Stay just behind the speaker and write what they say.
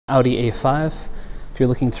Audi A5. If you're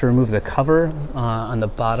looking to remove the cover on the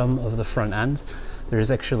bottom of the front end,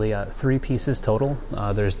 there's actually 3 pieces total.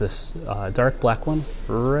 There's this dark black one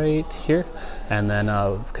right here, and then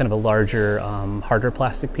kind of a larger, harder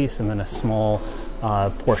plastic piece, and then a small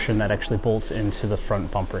portion that actually bolts into the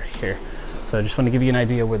front bumper here. So I just want to give you an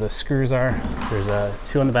idea where the screws are. There's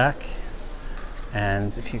 2 on the back,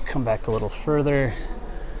 and if you come back a little further,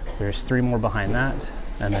 there's 3 more behind that,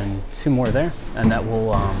 and then 2 more there, and that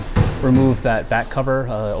will remove that back cover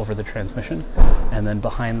over the transmission. And then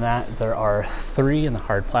behind that there are 3 in the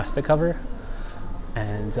hard plastic cover,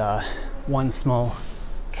 and 1 small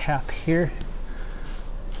cap here,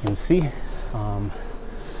 you can see.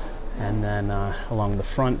 And then along the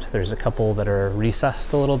front there's a couple that are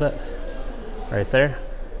recessed a little bit right there,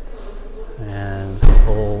 and a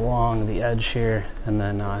couple along the edge here, and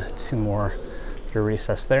then 2 more that are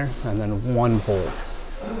recessed there, and then 1 bolt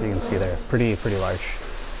you can see there, pretty large.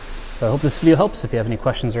 So I hope this video helps. If you have any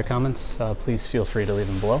questions or comments, please feel free to leave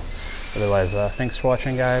them below. Otherwise, thanks for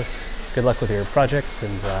watching, guys. Good luck with your projects,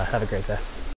 and have a great day.